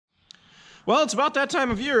Well, it's about that time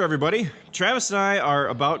of year, everybody. Travis and I are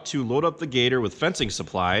about to load up the gator with fencing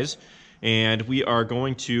supplies, and we are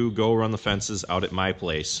going to go run the fences out at my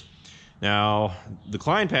place. Now, the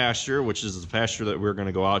Klein pasture, which is the pasture that we're going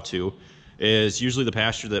to go out to, is usually the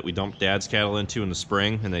pasture that we dump Dad's cattle into in the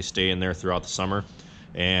spring, and they stay in there throughout the summer.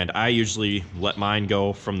 And I usually let mine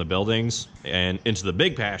go from the buildings and into the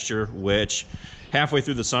big pasture, which halfway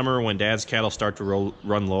through the summer when Dad's cattle start to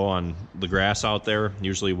run low on the grass out there,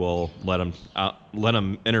 usually we'll let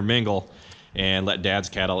them intermingle and let Dad's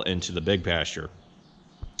cattle into the big pasture.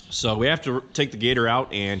 So we have to take the gator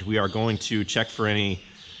out, and we are going to check for any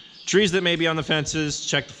trees that may be on the fences,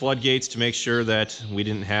 check the floodgates to make sure that we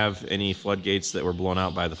didn't have any floodgates that were blown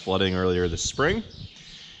out by the flooding earlier this spring.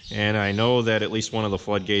 And I know that at least one of the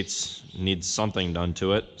floodgates needs something done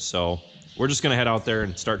to it. So we're just going to head out there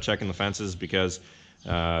and start checking the fences because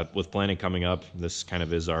with planting coming up, this kind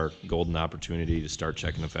of is our golden opportunity to start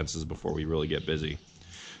checking the fences before we really get busy.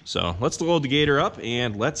 So let's load the gator up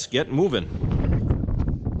and let's get moving.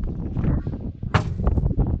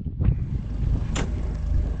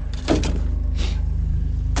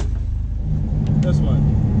 This one.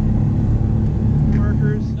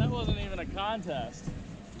 Markers. That wasn't even a contest.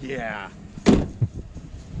 Yeah. So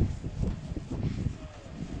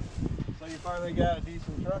you finally got a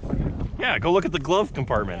decent truck again? Yeah, go look at the glove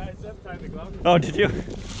compartment. Yeah, I zip-tied the glove. Oh, did you?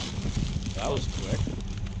 That was quick.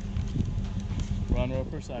 Run row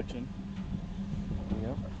per section.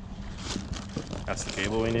 Yep. That's the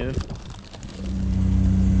cable we needed.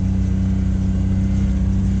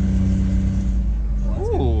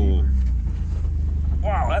 Ooh.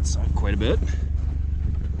 Wow, that's quite a bit.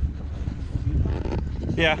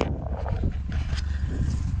 Yeah.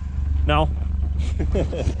 No.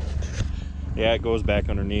 Yeah, it goes back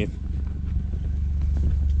underneath.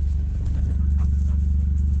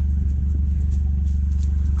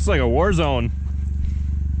 Looks like a war zone.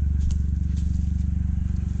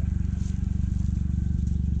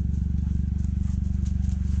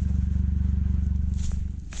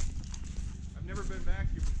 I've never been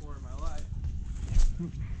back here before in my life.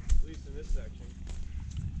 At least in this section.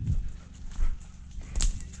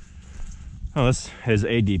 Oh, this is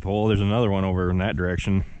a deep hole. There's another one over in that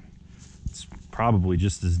direction. It's probably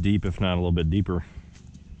just as deep, if not a little bit deeper.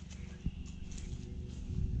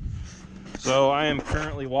 So I am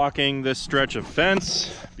currently walking this stretch of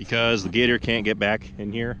fence because the gator can't get back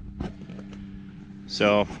in here.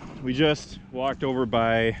 So we just walked over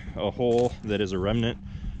by a hole that is a remnant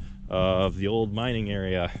of the old mining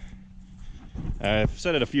area. I've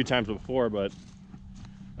said it a few times before, but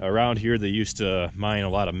around here they used to mine a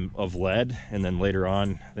lot of lead, and then later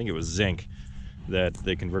on, I think it was zinc that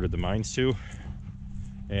they converted the mines to.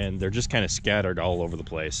 And they're just kind of scattered all over the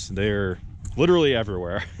place. They're literally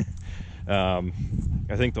everywhere. I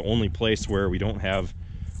think the only place where we don't have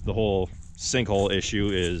the whole sinkhole issue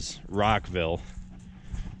is Rockville.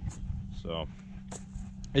 So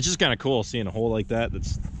it's just kind of cool seeing a hole like that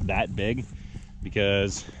that's that big,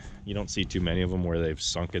 because you don't see too many of them where they've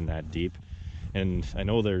sunken that deep. And I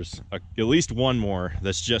know there's at least one more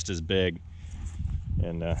that's just as big.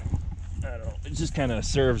 And I don't know, it just kind of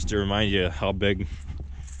serves to remind you how big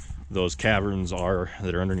those caverns are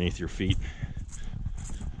that are underneath your feet.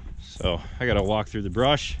 So I gotta walk through the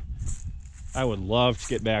brush. I would love to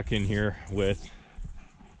get back in here with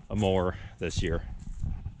a mower this year.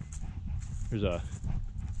 There's a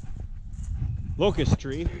locust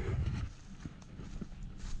tree.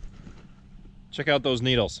 Check out those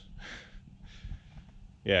needles.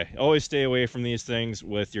 Yeah, always stay away from these things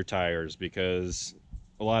with your tires, because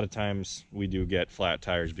a lot of times we do get flat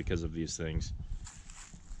tires because of these things.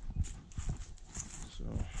 So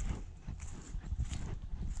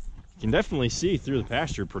you can definitely see through the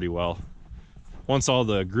pasture pretty well. Once all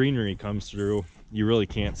the greenery comes through, you really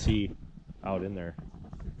can't see out in there.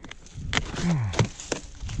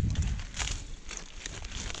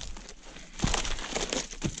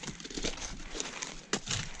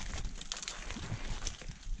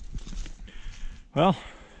 Well,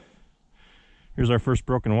 here's our first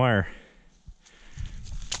broken wire.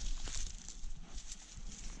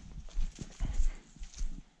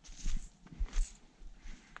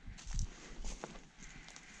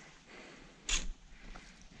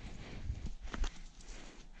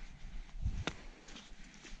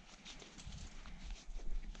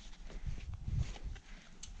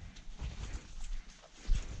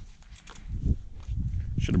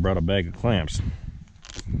 Should have brought a bag of clamps.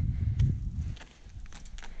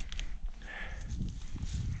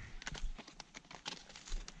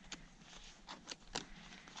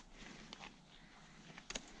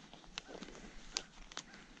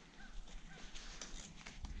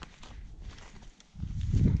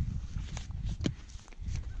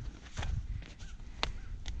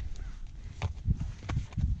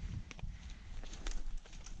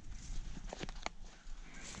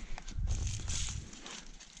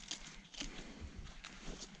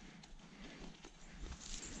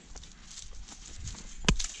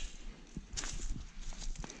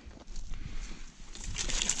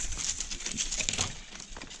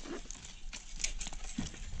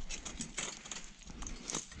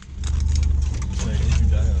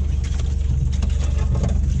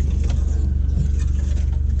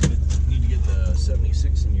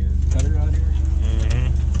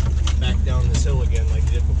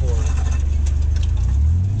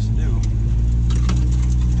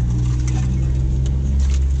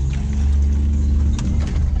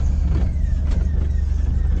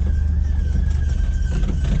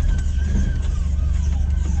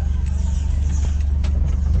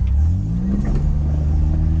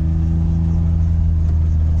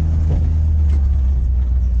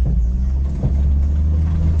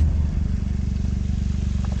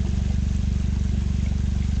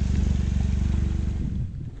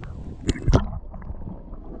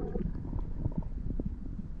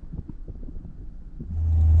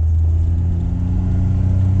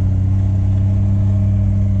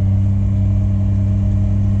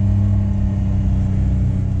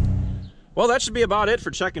 Well, that should be about it for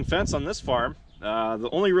checking fence on this farm. The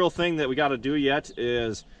only real thing that we got to do yet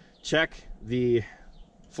is check the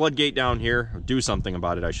floodgate down here, or do something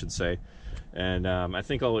about it, I should say. And I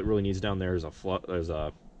think all it really needs down there is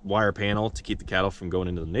a wire panel to keep the cattle from going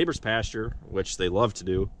into the neighbor's pasture, which they love to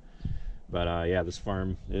do. But yeah, this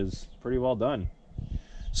farm is pretty well done.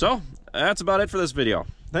 So that's about it for this video.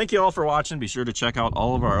 Thank you all for watching. Be sure to check out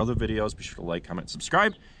all of our other videos. Be sure to like, comment,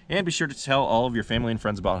 subscribe, and be sure to tell all of your family and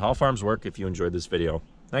friends about how farms work if you enjoyed this video.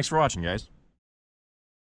 Thanks for watching, guys.